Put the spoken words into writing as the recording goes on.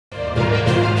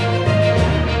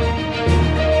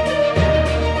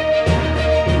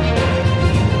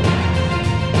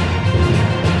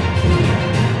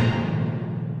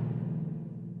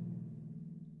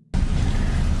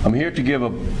here to give a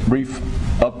brief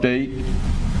update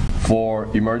for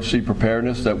emergency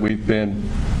preparedness that we've been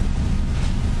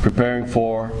preparing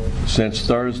for since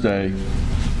Thursday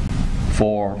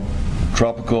for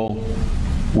tropical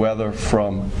weather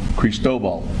from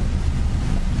Cristobal.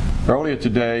 Earlier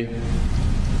today,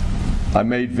 I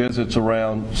made visits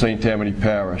around St. Tammany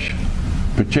Parish,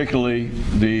 particularly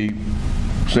the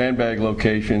sandbag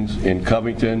locations in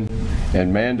Covington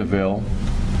and Mandeville,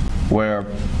 where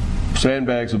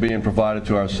sandbags are being provided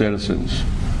to our citizens,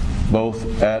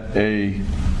 both at a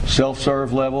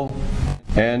self-serve level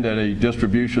and at a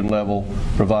distribution level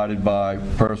provided by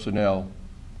personnel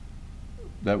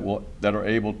that are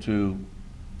able to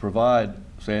provide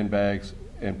sandbags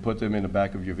and put them in the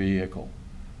back of your vehicle.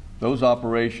 Those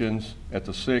operations at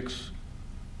the 6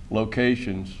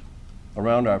 locations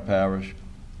around our parish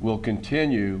will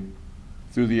continue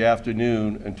through the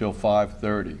afternoon until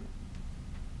 5:30.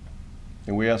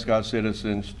 And we ask our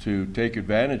citizens to take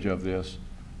advantage of this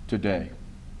today.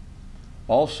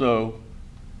 Also,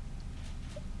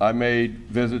 I made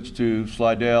visits to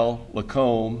Slidell,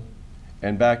 Lacombe,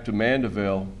 and back to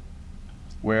Mandeville,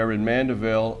 where in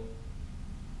Mandeville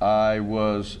I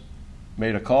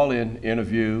made a call-in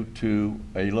interview to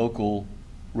a local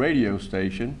radio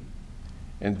station,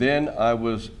 and then I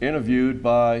was interviewed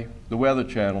by the Weather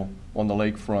Channel on the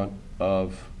lakefront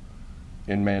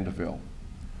in Mandeville.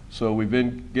 So we've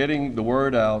been getting the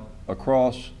word out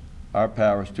across our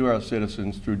parish to our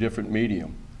citizens through different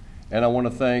medium. And I want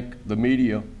to thank the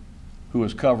media who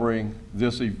is covering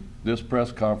this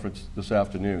press conference this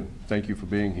afternoon. Thank you for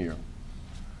being here.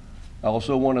 I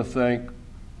also want to thank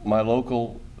my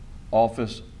local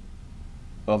Office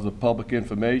of the Public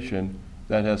Information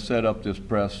that has set up this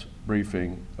press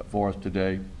briefing for us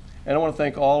today. And I want to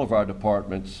thank all of our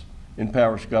departments in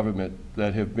parish government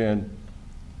that have been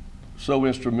so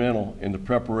instrumental in the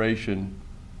preparation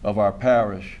of our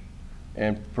parish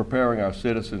and preparing our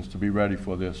citizens to be ready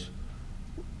for this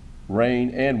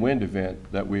rain and wind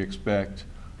event that we expect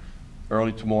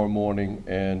early tomorrow morning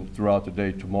and throughout the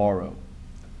day tomorrow.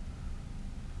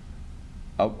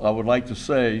 I would like to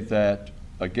say that,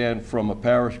 again, from a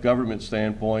parish government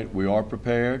standpoint, we are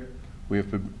prepared. We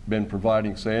have been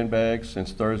providing sandbags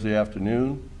since Thursday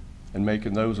afternoon and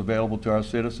making those available to our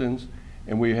citizens.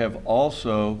 And we have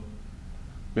also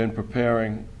been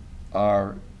preparing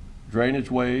our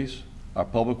drainage ways. Our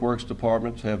public works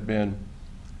departments have been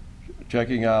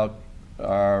checking out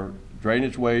our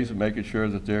drainage ways and making sure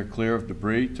that they're clear of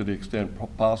debris to the extent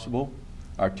possible.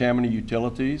 Our Tammany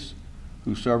Utilities,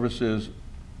 who services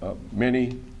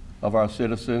many of our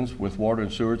citizens with water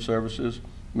and sewage services,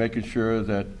 making sure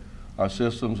that our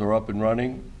systems are up and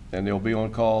running, and they'll be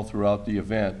on call throughout the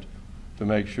event to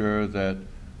make sure that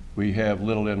we have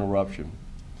little interruption.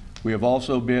 We have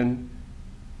also been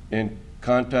in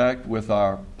contact with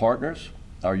our partners,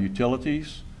 our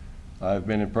utilities. I've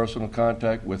been in personal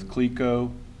contact with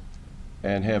CLECO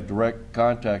and have direct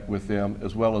contact with them,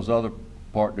 as well as other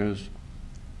partners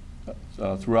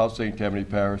throughout St. Tammany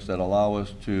Parish that allow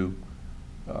us to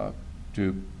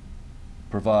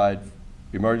provide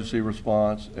emergency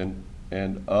response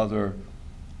and other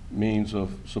means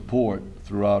of support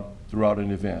throughout an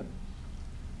event.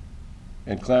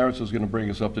 And Clarence is going to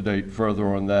bring us up to date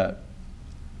further on that.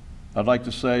 I'd like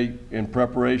to say, in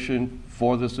preparation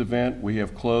for this event, we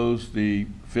have closed the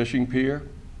fishing pier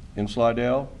in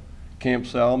Slidell, Camp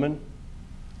Salmon,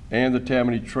 and the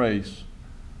Tammany Trace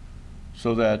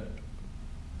so that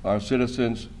our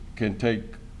citizens can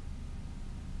take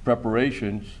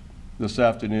preparations this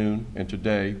afternoon and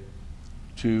today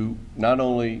to not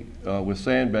only with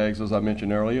sandbags, as I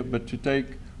mentioned earlier, but to take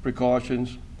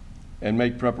precautions and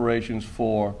make preparations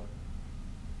for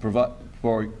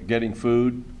getting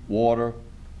food, water,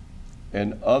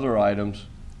 and other items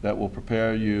that will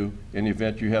prepare you in the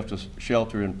event you have to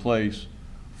shelter in place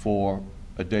for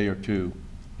a day or two,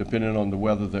 depending on the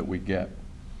weather that we get.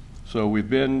 So we've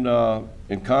been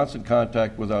in constant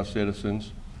contact with our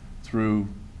citizens through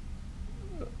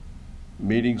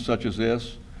meetings such as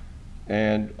this,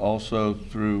 and also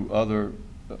through other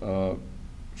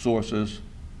sources,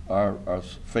 our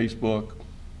Facebook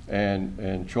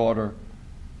and Charter,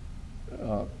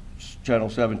 Channel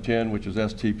 710, which is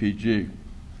STPG.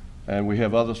 And we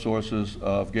have other sources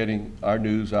of getting our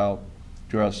news out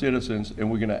to our citizens, and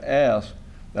we're going to ask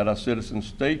that our citizens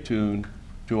stay tuned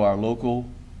to our local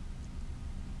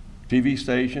TV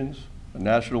stations,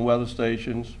 national weather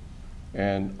stations,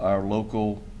 and our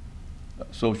local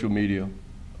social media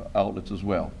outlets as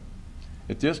well.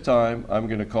 At this time, I'm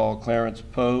going to call Clarence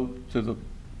Poe to the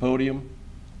podium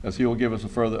as he will give us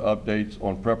further updates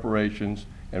on preparations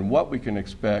and what we can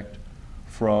expect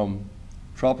from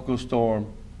Tropical Storm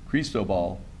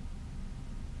Cristobal.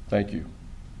 Thank you.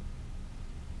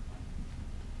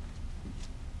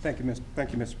 Thank you,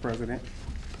 Mr. President.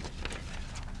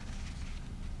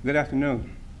 Good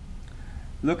afternoon.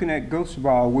 Looking at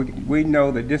Cristobal, we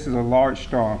know that this is a large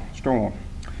storm.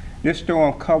 This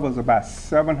storm covers about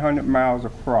 700 miles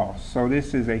across, so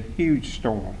this is a huge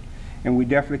storm, and we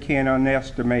definitely can't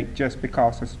underestimate just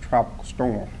because it's a tropical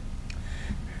storm.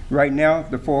 Right now,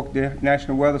 the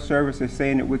National Weather Service is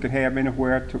saying that we could have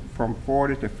anywhere from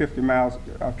 40 to 50 miles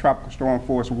of tropical storm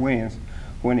force winds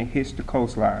when it hits the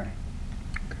coastline.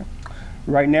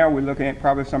 Right now, we're looking at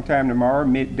probably sometime tomorrow,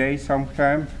 midday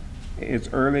sometime,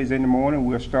 as early as in the morning,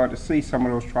 we'll start to see some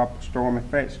of those tropical storm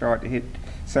effects start to hit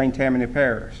St. Tammany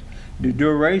Parish. The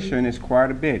duration is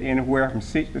quite a bit, anywhere from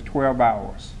 6 to 12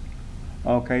 hours.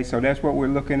 Okay, so that's what we're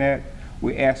looking at.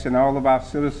 We're asking all of our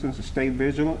citizens to stay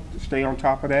vigilant, to stay on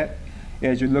top of that.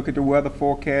 As you look at the weather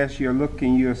forecast,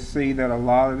 you'll see that a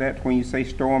lot of that, when you say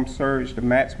storm surge, the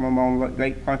maximum on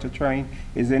Lake Pontchartrain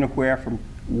is anywhere from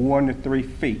 1 to 3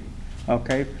 feet.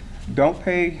 Okay, don't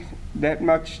pay that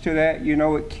much to that. You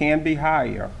know, it can be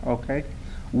higher. Okay,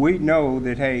 we know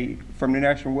that, hey, from the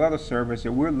National Weather Service,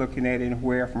 that we're looking at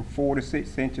anywhere from 4 to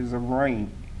 6 inches of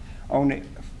rain. On the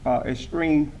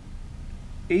extreme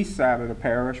east side of the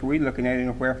parish, we're looking at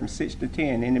anywhere from 6 to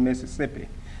 10 in the Mississippi.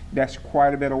 That's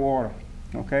quite a bit of water.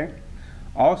 Okay,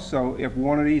 also, if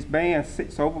one of these bands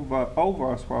sits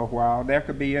over us for a while, there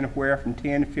could be anywhere from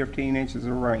 10 to 15 inches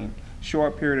of rain,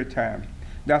 short period of time.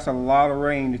 That's a lot of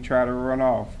rain to try to run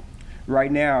off.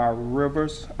 Right now, our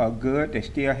rivers are good. They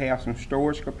still have some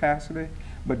storage capacity,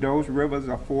 but those rivers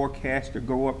are forecast to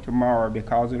go up tomorrow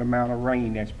because of the amount of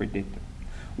rain that's predicted.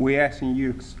 We're asking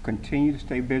you to continue to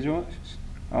stay vigilant,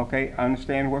 okay,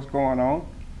 understand what's going on,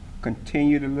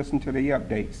 continue to listen to the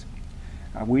updates.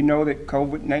 We know that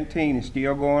COVID-19 is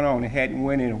still going on. It hadn't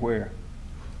went anywhere.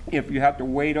 If you have to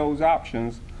weigh those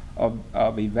options of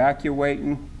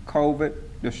evacuating COVID,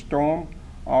 the storm,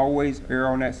 always err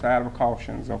on that side of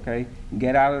cautions, okay?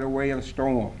 Get out of the way of the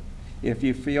storm. If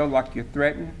you feel like you're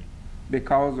threatened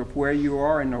because of where you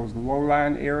are in those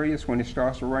low-lying areas when it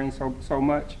starts to rain so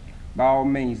much, by all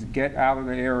means, get out of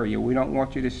the area. We don't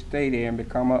want you to stay there and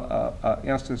become an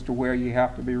instance to where you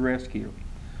have to be rescued.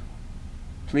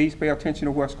 Please pay attention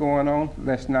to what's going on.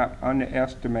 Let's not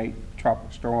underestimate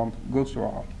Tropical Storm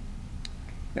Cristobal.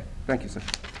 Yeah, thank you, sir.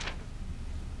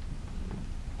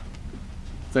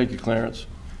 Thank you, Clarence.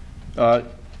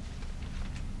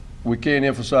 We can't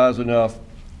emphasize enough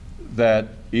that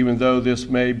even though this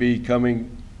may be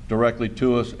coming directly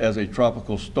to us as a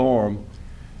tropical storm,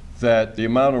 that the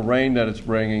amount of rain that it's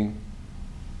bringing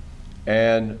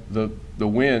and the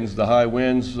winds, the high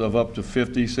winds of up to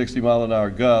 50, 60 mile an hour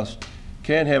gusts,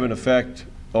 can have an effect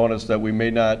on us that we may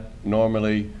not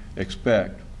normally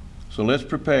expect. So let's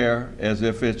prepare as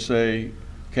if it's a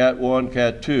Cat 1,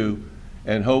 Cat 2,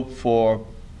 and hope for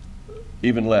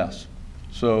even less.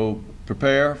 So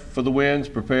prepare for the winds,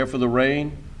 prepare for the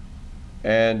rain,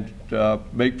 and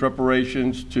make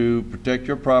preparations to protect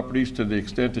your properties to the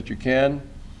extent that you can.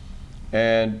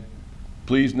 And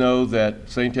please know that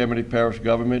St. Tammany Parish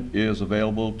government is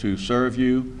available to serve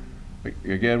you.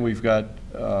 Again, we've got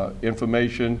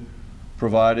information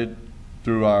provided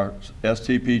through our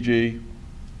STPG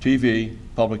TV,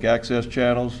 public access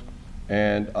channels,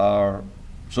 and our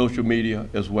social media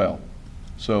as well.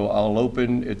 So I'll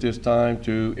open at this time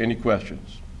to any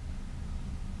questions.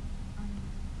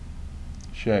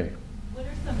 Shay. What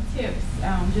are some tips,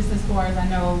 just as far as I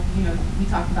know, we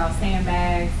talked about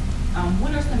sandbags.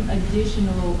 What are some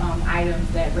additional items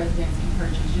that residents can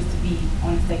purchase just to be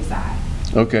on the safe side?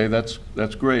 Okay,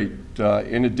 that's great.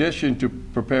 In addition to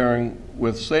preparing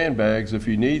with sandbags, if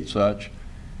you need such,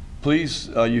 please,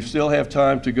 you still have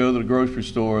time to go to the grocery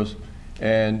stores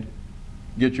and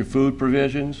get your food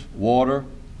provisions, water,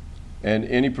 and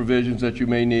any provisions that you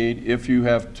may need if you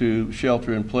have to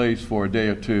shelter in place for a day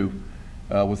or two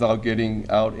without getting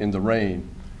out in the rain.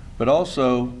 But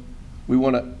also, we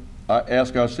want to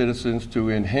ask our citizens to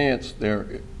enhance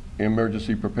their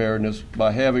emergency preparedness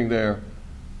by having their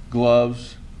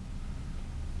gloves,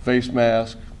 face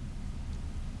mask,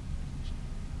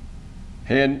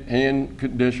 hand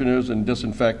conditioners and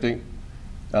disinfecting.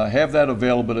 Have that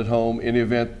available at home in the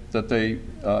event that they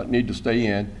need to stay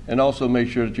in, and also make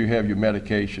sure that you have your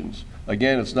medications.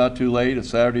 Again, it's not too late. It's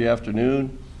Saturday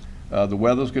afternoon. The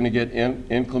weather's going to get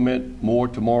inclement more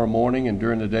tomorrow morning and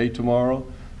during the day tomorrow,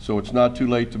 so it's not too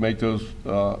late to make those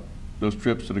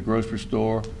trips to the grocery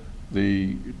store,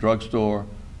 the drugstore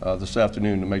this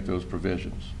afternoon to make those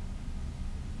provisions.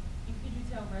 And could you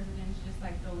tell residents, just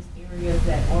like those areas areas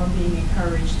that are being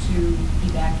encouraged to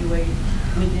evacuate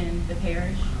within the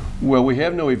parish? Well, we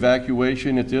have no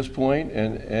evacuation at this point,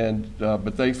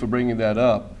 but thanks for bringing that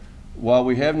up. While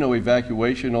we have no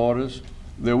evacuation orders,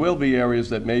 there will be areas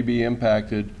that may be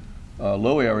impacted,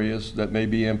 low areas that may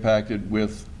be impacted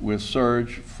with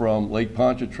surge from Lake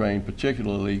Pontchartrain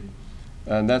particularly,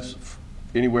 and that's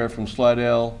anywhere from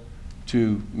Slidell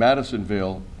to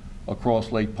Madisonville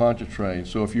across Lake Pontchartrain.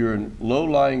 So if you're in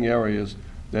low-lying areas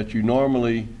that you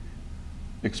normally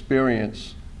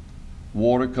experience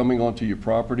water coming onto your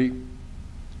property,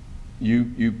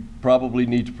 you probably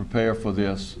need to prepare for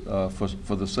this,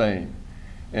 for the same.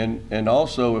 And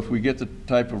also, if we get the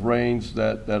type of rains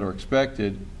that are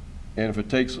expected, and if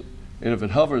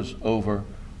it hovers over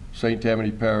St.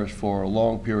 Tammany Parish for a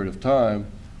long period of time,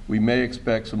 we may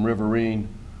expect some riverine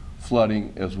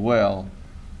flooding as well.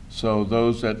 So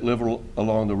those that live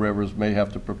along the rivers may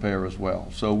have to prepare as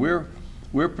well. So we're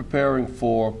preparing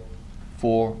for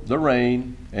the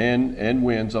rain and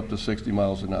winds up to 60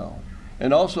 miles an hour.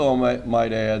 And also I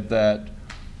might add that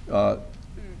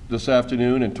this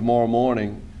afternoon and tomorrow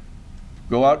morning,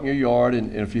 go out in your yard,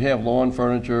 and if you have lawn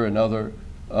furniture and other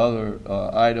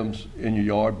items in your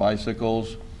yard,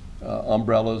 bicycles,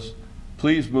 umbrellas,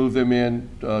 please move them in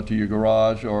to your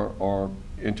garage or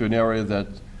into an area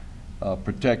that's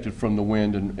protected from the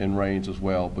wind and rains as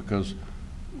well, because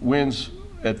winds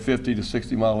at 50 to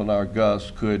 60 mile an hour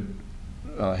gusts could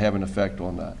have an effect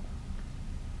on that.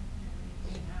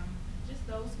 Just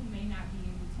those who may not be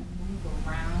able to move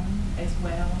around as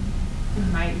well, who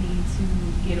might need to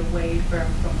get away from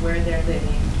where they're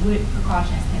living, what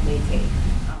precautions can they take?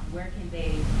 Where can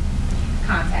they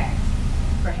contact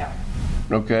for help?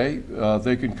 Okay,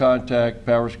 they can contact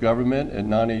parish government at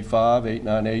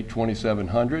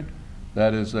 985-898-2700.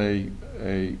 That is a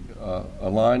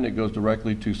line that goes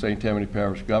directly to St. Tammany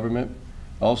Parish government.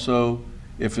 Also,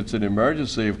 if it's an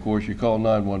emergency, of course, you call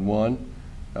 911.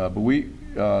 But we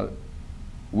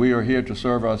are here to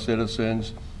serve our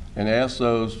citizens and ask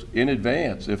those in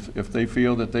advance if they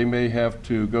feel that they may have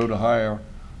to go to higher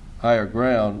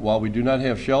ground. While we do not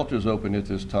have shelters open at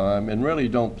this time and really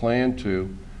don't plan to,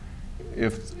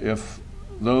 if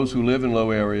those who live in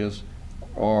low areas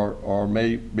or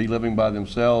may be living by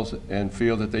themselves and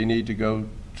feel that they need to go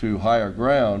to higher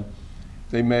ground,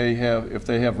 they may have, if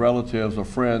they have relatives or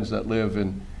friends that live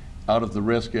in out of the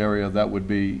risk area, that would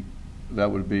be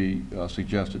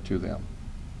suggested to them.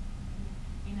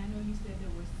 And I know you said there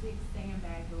were 6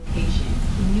 sandbag locations.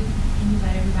 Can you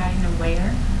let everybody know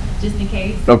where, just in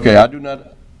case? Okay, I do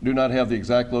not have the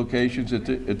exact locations at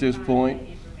this point.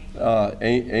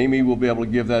 Amy will be able to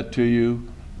give that to you,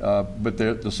 but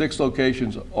the 6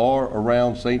 locations are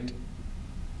around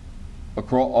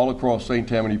all across St.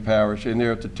 Tammany Parish, and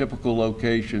they're at the typical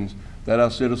locations that our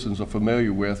citizens are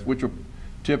familiar with, which are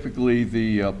typically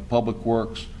the public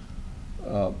works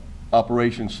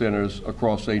operations centers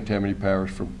across St. Tammany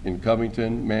Parish, in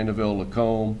Covington, Mandeville,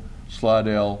 Lacombe,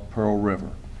 Slidell, Pearl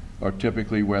River, are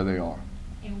typically where they are.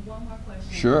 And one more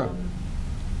question. Sure.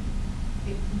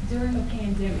 During the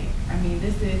pandemic, I mean,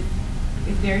 it's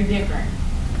very different.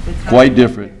 Quite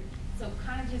different. So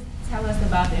kind of just tell us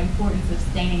about the importance of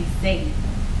staying safe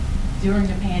during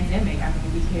the pandemic. I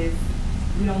mean, because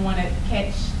we don't want to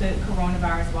catch the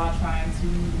coronavirus while trying to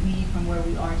leave from where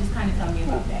we are. Just kind of tell me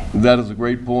about that. That is a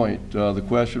great point. The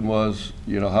question was,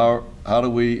 how do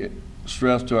we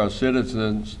stress to our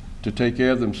citizens to take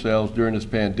care of themselves during this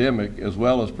pandemic, as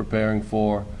well as preparing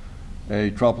for a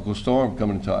tropical storm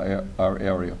coming into our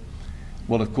area?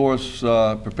 Well, of course,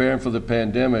 preparing for the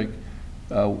pandemic,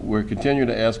 we're continuing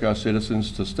to ask our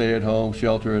citizens to stay at home,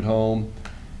 shelter at home,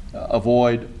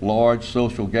 avoid large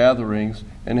social gatherings,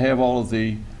 and have all of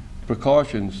the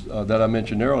precautions that I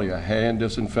mentioned earlier: hand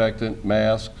disinfectant,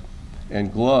 masks,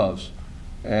 and gloves,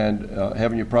 and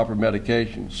having your proper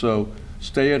medication. So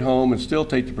stay at home and still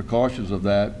take the precautions of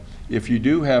that. If you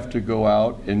do have to go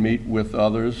out and meet with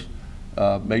others,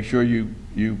 make sure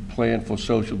you plan for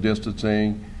social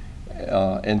distancing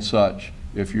and such.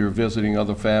 If you're visiting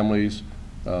other families,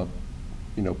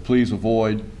 please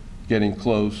avoid getting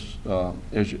close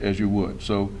as you would.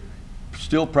 So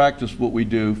still practice what we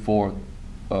do for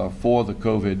the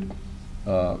COVID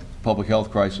public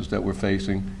health crisis that we're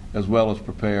facing, as well as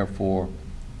prepare for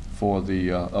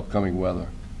the upcoming weather.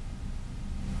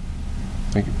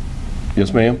 Thank you.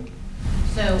 Yes, ma'am?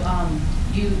 So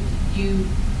you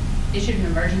issued an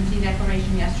emergency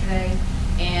declaration yesterday,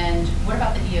 and what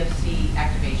about the EOC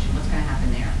activation? What's going to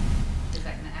happen there? Is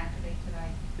that going to activate today?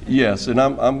 Yes, and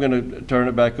I'm going to turn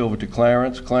it back over to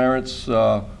Clarence. Clarence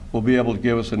will be able to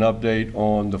give us an update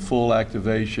on the full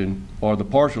activation, or the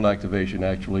partial activation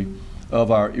actually, of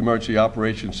our Emergency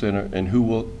Operations Center and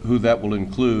who that will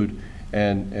include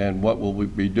and what will we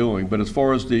be doing. But as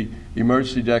far as the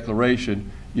emergency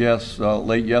declaration, yes,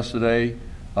 late yesterday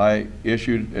I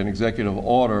issued an executive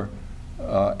order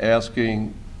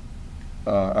asking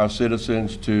our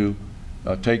citizens to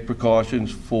take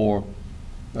precautions for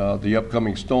the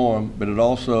upcoming storm, but it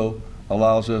also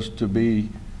allows us to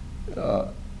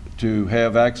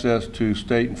have access to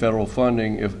state and federal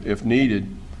funding if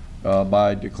needed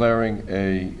by declaring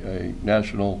a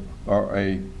national or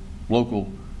a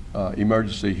local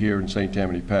emergency here in St.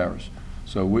 Tammany Parish.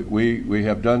 So we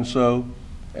have done so,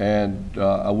 and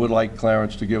I would like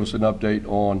Clarence to give us an update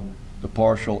on the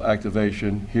partial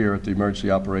activation here at the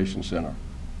Emergency Operations Center.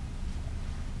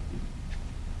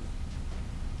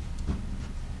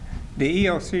 The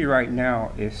EOC right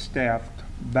now is staffed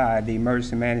by the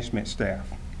emergency management staff.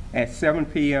 At 7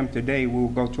 p.m. today, we will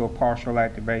go to a partial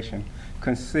activation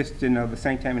consisting of the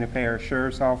St. Tammany Parish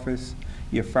Sheriff's Office,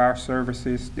 your fire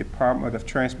services, Department of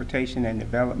Transportation and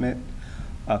Development,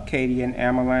 Acadian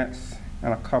Ambulance,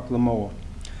 and a couple of more.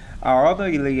 Our other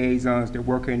liaisons that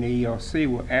work in the EOC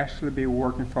will actually be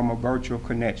working from a virtual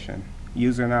connection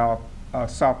using our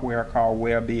software called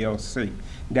WebEOC.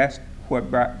 That's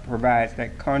what provides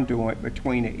that conduit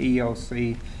between the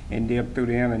EOC and them through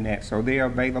the internet. So they're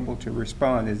available to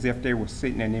respond as if they were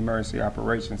sitting in the Emergency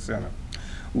Operations Center.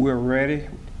 We're ready.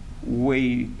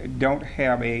 We don't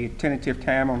have a tentative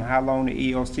time on how long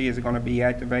the EOC is going to be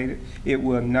activated. It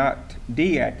will not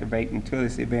deactivate until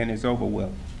this event is over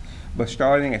with. But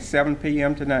starting at 7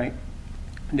 p.m. tonight,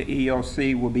 the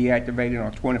EOC will be activated on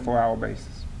a 24-hour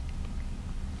basis.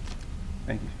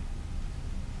 Thank you.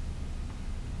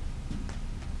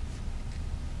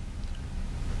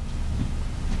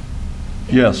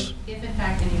 Yes. If in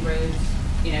fact any roads,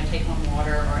 take on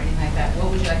water or anything like that,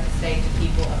 what would you like to say to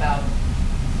people about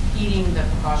heeding the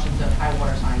precautions of high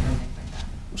water signs and things like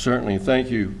that? Certainly,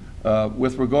 thank you.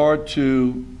 With regard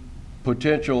to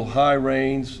potential high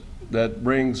rains that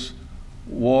brings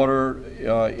water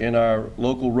in our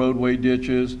local roadway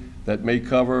ditches that may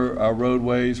cover our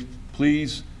roadways,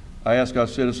 please, I ask our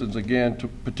citizens again,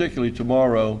 particularly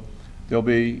tomorrow, there'll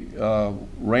be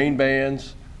rain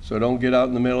bans, so don't get out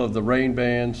in the middle of the rain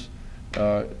bans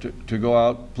to go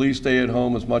out. Please stay at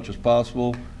home as much as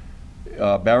possible.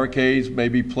 Barricades may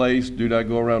be placed. Do not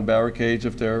go around barricades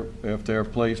if they're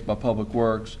placed by Public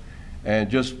Works, and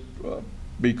just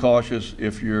be cautious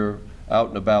if you're out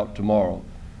and about tomorrow.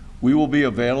 We will be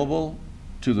available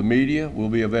to the media. We'll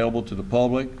be available to the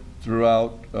public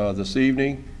throughout this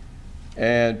evening,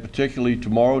 and particularly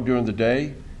tomorrow during the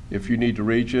day. If you need to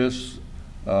reach us,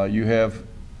 you have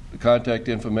the contact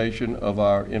information of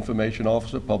our information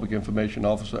officer, public information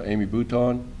officer, Amy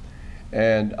Bouton,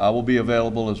 and I will be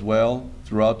available as well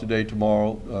throughout the day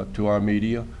tomorrow to our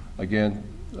media, again,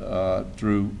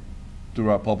 through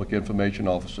our public information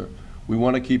officer. We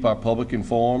want to keep our public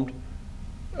informed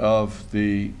of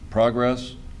the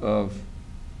progress of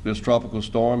this tropical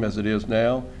storm as it is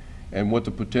now, and what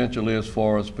the potential is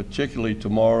for us, particularly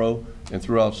tomorrow and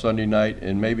throughout Sunday night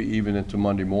and maybe even into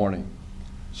Monday morning.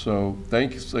 So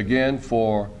thanks again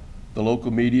for the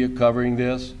local media covering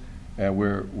this, and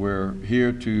we're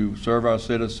here to serve our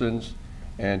citizens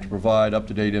and to provide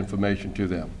up-to-date information to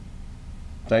them.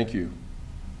 Thank you.